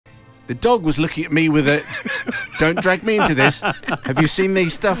The dog was looking at me with a, "Don't drag me into this. Have you seen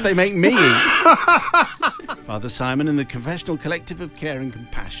these stuff they make me eat?" Father Simon and the Confessional Collective of Care and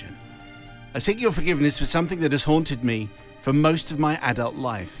Compassion. I seek your forgiveness for something that has haunted me for most of my adult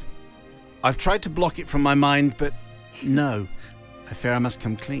life. I've tried to block it from my mind, but no, I fear I must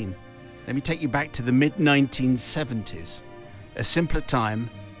come clean. Let me take you back to the mid-1970s, a simpler time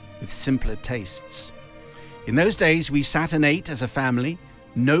with simpler tastes. In those days, we sat and ate as a family.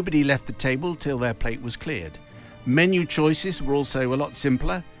 Nobody left the table till their plate was cleared. Menu choices were also a lot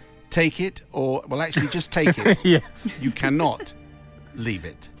simpler. Take it, or, well, actually just take it. Yes. You cannot leave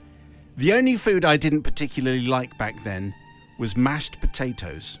it. The only food I didn't particularly like back then was mashed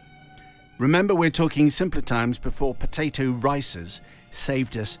potatoes. Remember, we're talking simpler times before potato ricers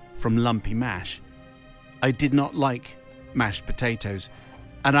saved us from lumpy mash. I did not like mashed potatoes,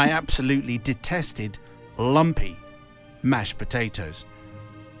 and I absolutely detested lumpy mashed potatoes.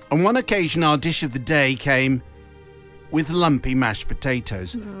 On one occasion, our dish of the day came with lumpy mashed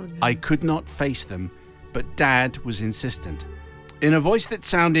potatoes. Oh, no. I could not face them, but Dad was insistent. In a voice that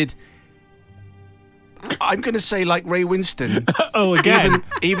sounded, I'm going to say, like Ray Winston. Oh, again.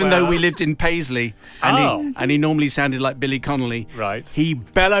 Even though we lived in Paisley, and he normally sounded like Billy Connolly. Right. He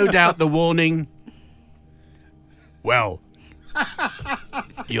bellowed out the warning. "Well,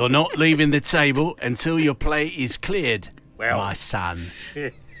 you're not leaving the table until your plate is cleared, my son."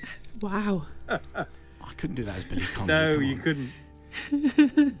 Wow. I couldn't do that as Billy Connolly. No, come you on.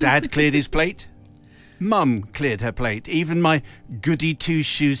 couldn't. Dad cleared his plate. Mum cleared her plate. Even my goody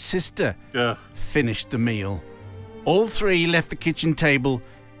two-shoes sister finished the meal. All three left the kitchen table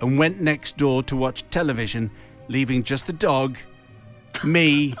and went next door to watch television, leaving just the dog,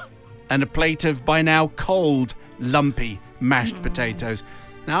 me, and a plate of by now cold, lumpy mashed potatoes.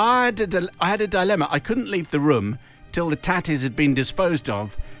 Now, I had a dilemma. I couldn't leave the room till the tatties had been disposed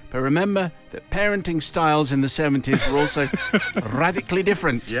of, but remember that parenting styles in the 70s were also radically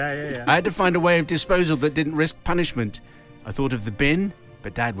different. Yeah. I had to find a way of disposal that didn't risk punishment. I thought of the bin,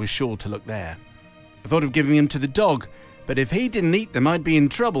 but Dad was sure to look there. I thought of giving them to the dog, but if he didn't eat them, I'd be in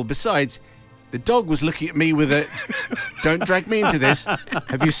trouble. Besides, the dog was looking at me with a, "Don't drag me into this.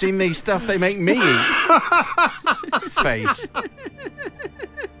 Have you seen these stuff they make me eat?" face.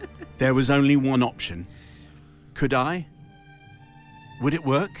 There was only one option. Could I? Would it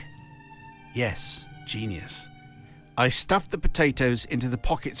work? Yes, genius. I stuffed the potatoes into the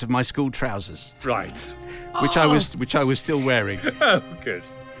pockets of my school trousers. Right. Which I was still wearing. Oh, good.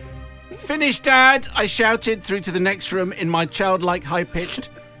 "Finished, Dad!" I shouted through to the next room in my childlike, high-pitched,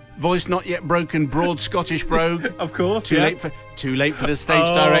 voice not yet broken, broad Scottish brogue. Of course. Too late for the stage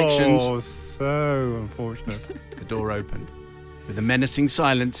directions. Oh, so unfortunate. The door opened. With a menacing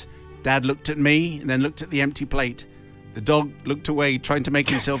silence, Dad looked at me and then looked at the empty plate. The dog looked away, trying to make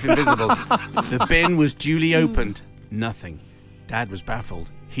himself invisible. The bin was duly opened. Nothing. Dad was baffled.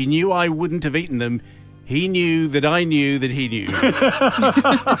 He knew I wouldn't have eaten them. He knew that I knew that he knew.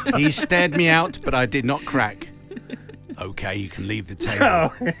 He stared me out, but I did not crack. "Okay, you can leave the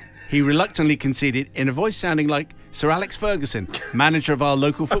table." He reluctantly conceded in a voice sounding like Sir Alex Ferguson, manager of our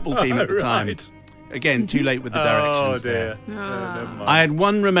local football team at the time. Right. Again, too late with the directions there. Oh, dear. No, never mind. I had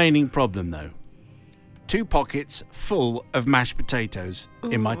one remaining problem, though. 2 pockets full of mashed potatoes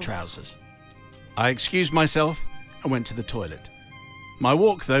in my trousers. I excused myself and went to the toilet. My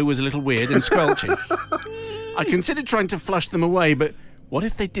walk, though, was a little weird and squelchy. I considered trying to flush them away, but what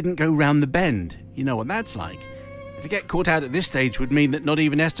if they didn't go round the bend? You know what that's like. To get caught out at this stage would mean that not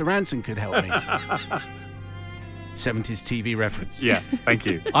even Esther Ranson could help me. 70s TV reference. Yeah, thank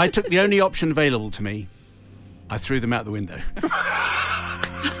you. I took the only option available to me. I threw them out the window.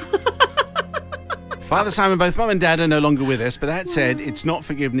 Father Simon, both Mum and Dad are no longer with us, but that said, it's not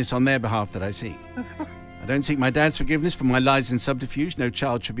forgiveness on their behalf that I seek. I don't seek my dad's forgiveness for my lies and subterfuge. No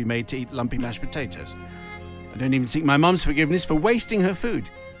child should be made to eat lumpy mashed potatoes. I don't even seek my mum's forgiveness for wasting her food.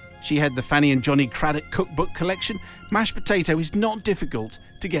 She had the Fanny and Johnny Craddock cookbook collection. Mashed potato is not difficult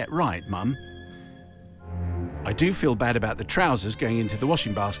to get right, Mum. I do feel bad about the trousers going into the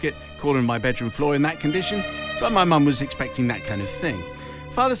washing basket, calling my bedroom floor in that condition, but my mum was expecting that kind of thing.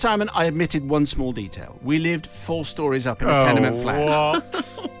 Father Simon, I admitted one small detail. We lived 4 stories up in a tenement flat.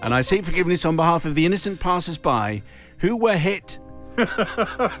 What? And I seek forgiveness on behalf of the innocent passers-by who were hit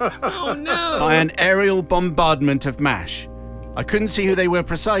Oh, no. by an aerial bombardment of MASH. I couldn't see who they were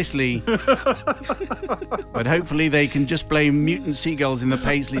precisely, but hopefully they can just blame mutant seagulls in the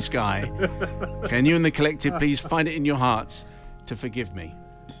Paisley sky. Can you and the collective please find it in your hearts to forgive me?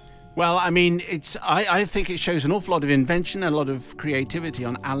 Well, I mean, I think it shows an awful lot of invention and a lot of creativity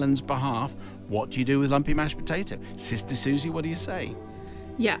on Alan's behalf. What do you do with lumpy mashed potato? Sister Susie, what do you say?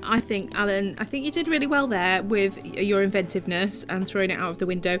 Yeah, I think, Alan, I think you did really well there with your inventiveness and throwing it out of the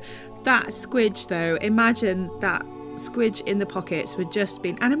window. That squidge, though, imagine that squidge in the pockets would just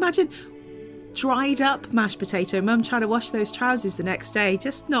been, and imagine dried up mashed potato. Mum trying to wash those trousers the next day.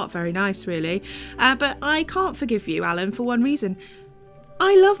 Just not very nice, really. But I can't forgive you, Alan, for one reason.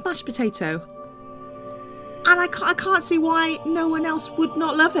 I love mashed potato. And I can't see why no one else would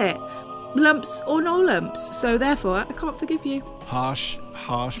not love it. Lumps or no lumps. So therefore, I can't forgive you. Harsh,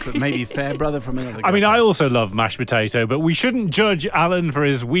 but maybe fair, brother from another. I mean, I also love mashed potato, but we shouldn't judge Alan for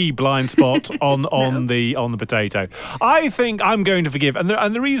his wee blind spot on the potato. I think I'm going to forgive, and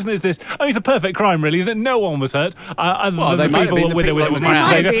the reason is this. I mean, it's a perfect crime, really, isn't it? No one was hurt, other than the people with the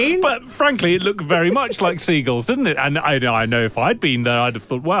mashed potato. But frankly, it looked very much like seagulls, didn't it? And I know if I'd been there, I'd have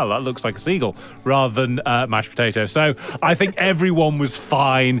thought, well, that looks like a seagull rather than mashed potato. So I think everyone was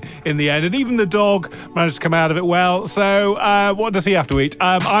fine in the end, and even the dog managed to come out of it well. So what does he have to eat?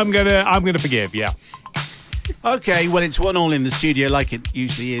 I'm gonna forgive. Yeah. Okay. Well, it's 1-1 in the studio, like it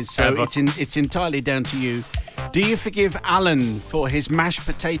usually is. So it's entirely down to you. Do you forgive Alan for his mashed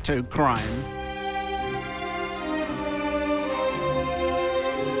potato crime,